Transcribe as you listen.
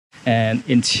And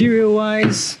interior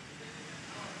wise,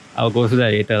 I'll go through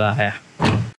that later lah. Yeah.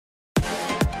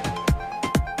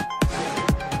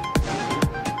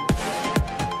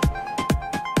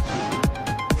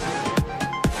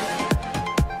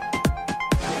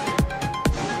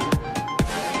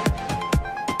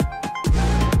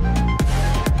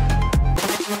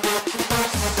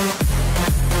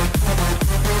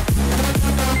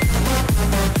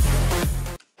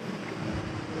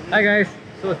 Hi guys,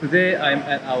 so today I'm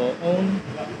at our own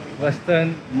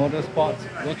Western Motorsports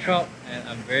workshop and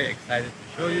I'm very excited to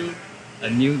show you a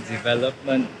new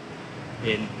development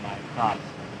in my cars.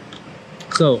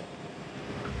 So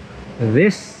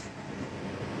this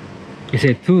is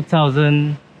a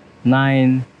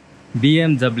 2009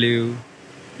 BMW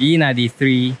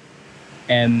E93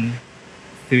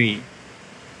 M3.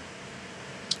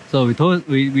 So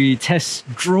we test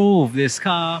drove this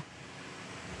car.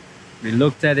 We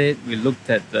looked at it, we looked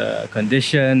at the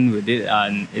condition, we did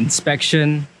an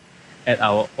inspection at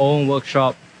our own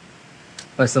workshop,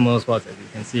 Western Motorsports, as you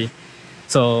can see.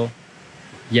 So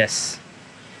yes,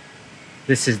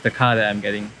 this is the car that I'm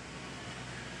getting.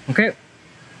 Okay,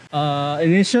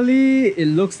 initially it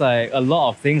looks like a lot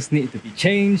of things need to be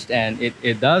changed, and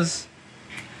it does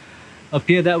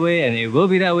appear that way, and it will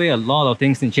be that way. A lot of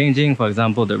things need changing. For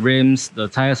example, the rims, the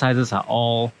tire sizes are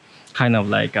all kind of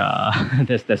like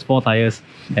there's 4 tires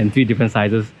and 3 different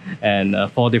sizes and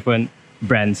 4 different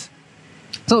brands.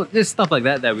 So there's stuff like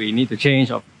that we need to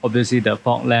change. Obviously the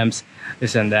fog lamps,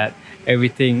 this and that,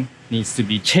 everything needs to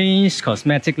be changed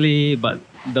cosmetically. But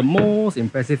the most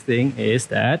impressive thing is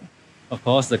that, of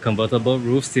course, the convertible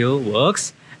roof still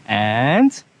works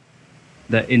and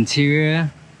the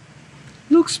interior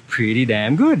looks pretty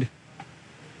damn good.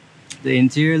 The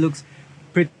interior looks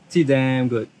pretty damn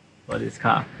good for this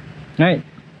car. Right,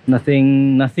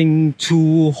 nothing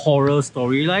too horror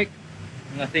story like,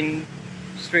 nothing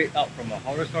straight out from a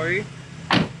horror story.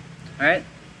 Right,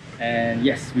 and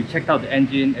yes, we checked out the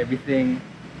engine. Everything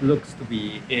looks to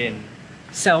be in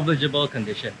salvageable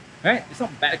condition. Right, it's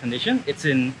not bad condition. It's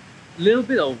in a little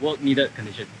bit of work needed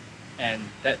condition, and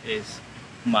that is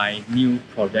my new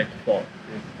project for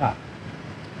this car.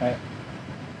 Right,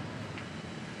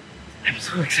 I'm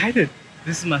so excited.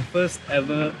 This is my first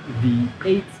ever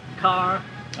V8 car.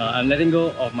 I'm letting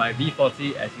go of my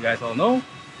V40, as you guys all know.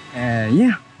 And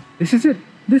yeah, this is it.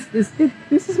 This is it.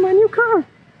 This is my new car.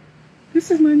 This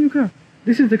is my new car.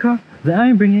 This is the car that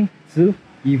I'm bringing to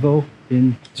Evo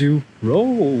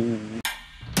Enduro.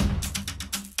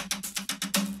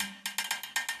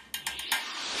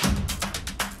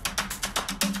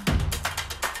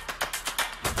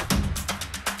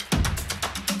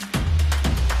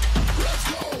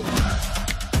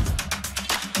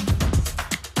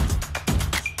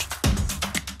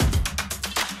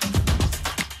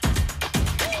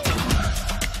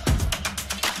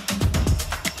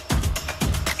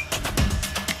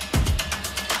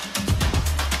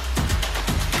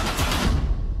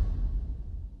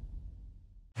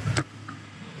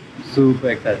 Super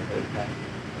excited for this car.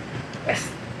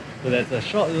 Yes. So that's a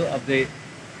short little update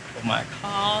of my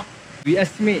car. We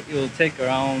estimate it will take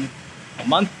around a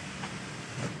month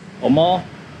or more,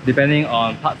 depending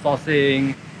on part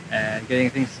sourcing and getting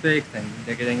things fixed and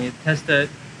getting it tested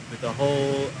with the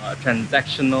whole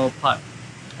transactional part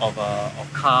of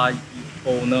car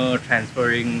owner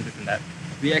transferring this and that.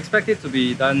 We expect it to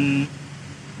be done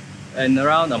in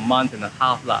around a month and a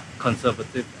half lah,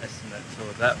 conservative estimate. So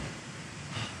that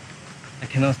I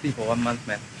cannot sleep for 1 month,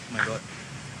 man. Oh my god.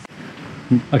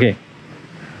 Okay,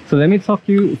 so let me talk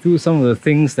you through some of the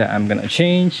things that I'm gonna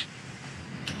change.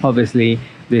 Obviously,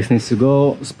 this needs to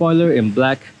go. Spoiler in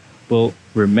black will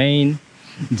remain.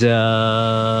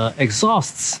 The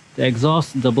exhausts,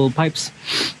 double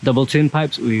twin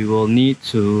pipes, we will need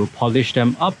to polish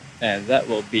them up, and that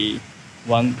will be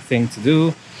one thing to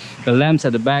do. The lamps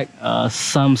at the back,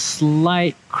 some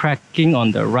slight cracking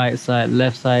on the right side,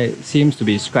 left side seems to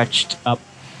be scratched up,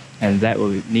 and that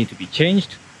will need to be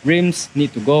changed. Rims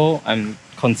need to go. I'm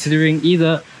considering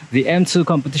either the M2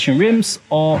 competition rims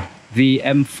or the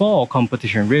M4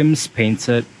 competition rims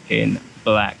painted in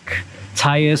black.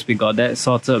 Tires, we got that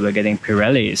sorted. We're getting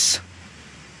Pirellis.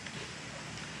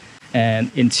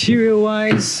 And interior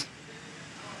wise,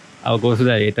 I'll go through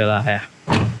that later lah. Yeah.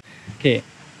 Okay,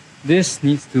 this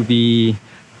needs to be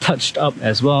touched up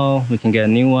as well. We can get a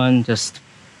new one, just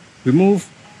remove,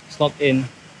 slot in,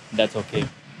 that's okay.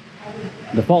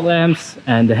 The fog lamps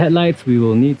and the headlights, we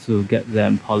will need to get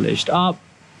them polished up,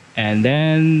 and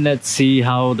then let's see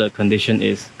how the condition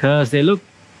is, because they look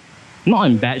not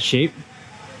in bad shape,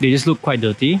 they just look quite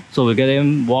dirty. So we'll get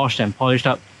them washed and polished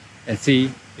up and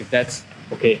see if that's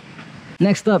okay.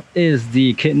 Next up is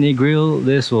the kidney grill.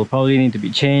 This will probably need to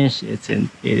be changed. It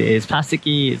is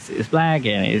plasticky, it's black,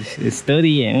 and it's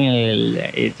dirty, and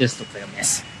it just looks like a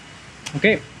mess.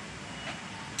 Okay.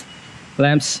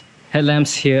 Lamps,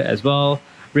 headlamps here as well.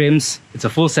 Rims, it's a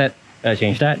full set. Gotta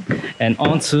change that. And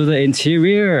on to the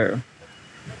interior.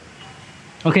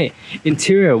 Okay,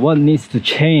 interior, what needs to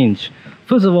change?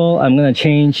 First of all, I'm gonna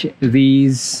change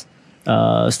these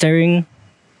the steering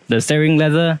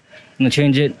leather. I'm gonna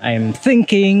change it. I'm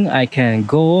thinking I can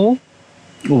go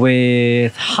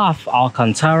with half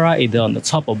Alcantara, either on the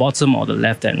top or bottom or the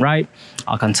left and right.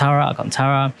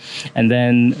 Alcantara, and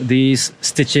then these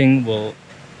stitching will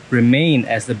remain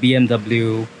as the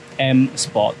BMW M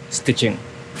Sport stitching.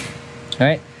 All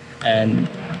right, and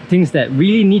things that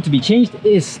really need to be changed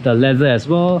is the leather as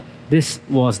well. This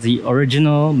was the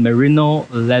original merino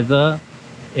leather.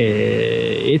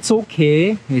 It's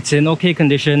okay, it's in okay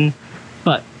condition,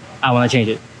 but I want to change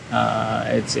it.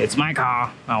 It's my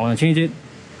car. I want to change it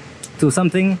to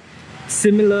something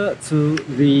similar to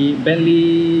the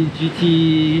Bentley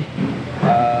GT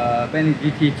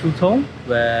two-tone,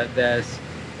 where there's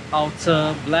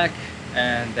outer black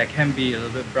and there can be a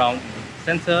little bit brown in the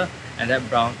center, and that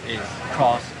brown is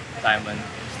cross diamond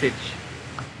stitch.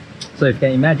 So if you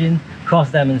can imagine,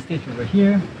 cross diamond stitch over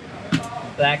here,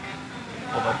 black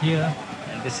over here,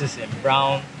 and this is in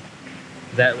brown.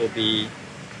 That will be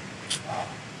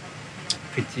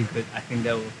pretty good. I think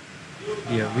that will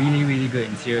be a really good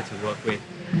interior to work with.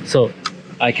 So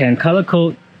I can color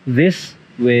code this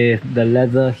with the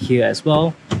leather here as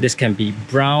well. This can be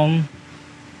brown,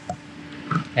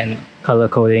 and color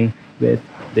coding with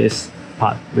this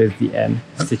part with the M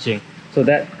stitching. So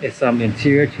that is some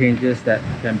interior changes that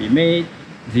can be made.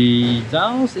 The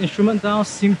dials, instrument dials,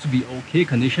 seem to be okay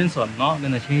condition, so I'm not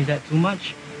gonna change that too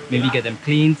much. Maybe get them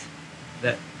cleaned.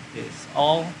 That is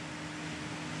all.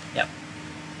 Yep.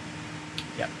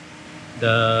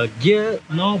 The gear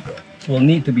knob will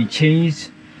need to be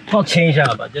changed. Not changed,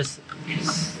 but just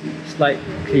slight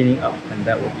cleaning up, and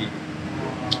that will be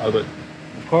all good.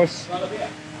 Of course,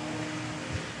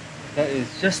 that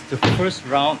is just the first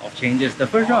round of changes. The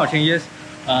first round of changes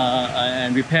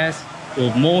and repairs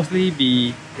will mostly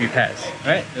be repairs,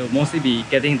 right? It will mostly be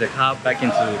getting the car back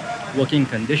into working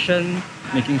condition,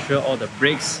 making sure all the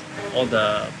brakes, all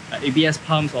the ABS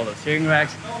pumps, all the steering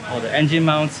racks, all the engine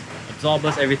mounts,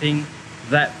 absorbers, everything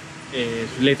that is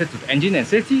related to the engine and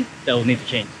safety that will need to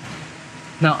change.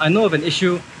 Now, I know of an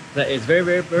issue that is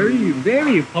very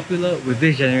popular with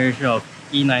this generation of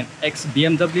E9X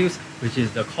BMWs, which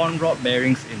is the con rod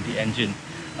bearings in the engine.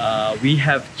 We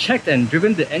have checked and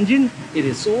driven the engine. It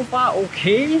is so far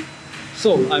okay.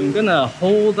 So I'm gonna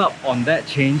hold up on that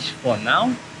change for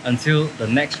now until the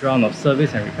next round of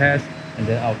service and repairs, and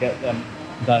then I'll get them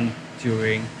done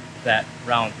during that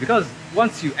round. Because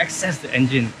once you access the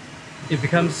engine, it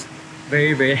becomes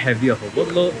very heavy of a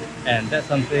workload, and that's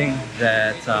something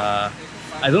that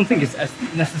I don't think is as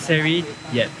necessary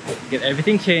yet. Get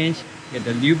everything changed, get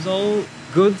the lubes all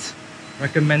good,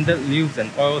 recommended lubes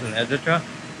and oils and etc.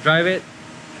 Drive it,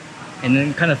 and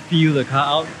then kind of feel the car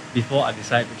out before I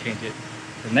decide to change it.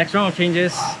 The next round of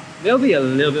changes, there'll be a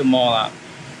little bit more.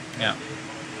 Yeah.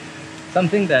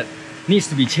 Something that needs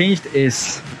to be changed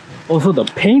is also the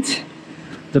paint.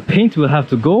 The paint will have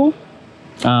to go.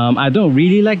 I don't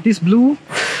really like this blue.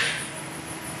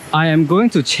 I am going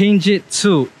to change it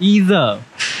to either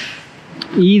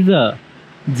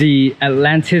the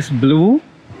Atlantis blue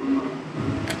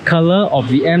color of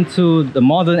the M2, the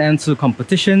modern M2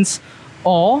 competitions,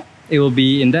 or it will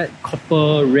be in that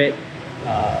copper red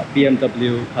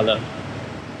BMW color,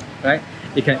 right?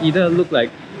 It can either look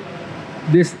like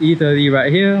this E30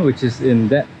 right here, which is in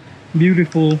that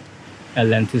beautiful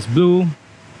Atlantis blue,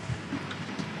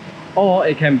 or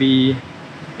it can be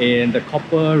in the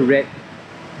copper red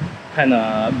kind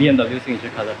of BMW signature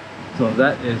color. So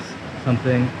that is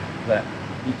something that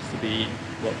needs to be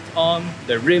worked on.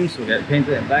 The rims will get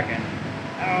painted in black, and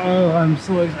oh, I'm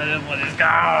so excited for this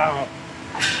car!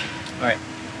 Alright,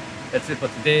 that's it for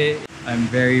today. I'm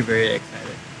very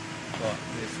excited for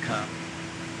this car.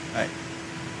 Alright,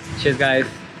 cheers guys,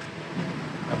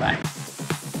 bye bye.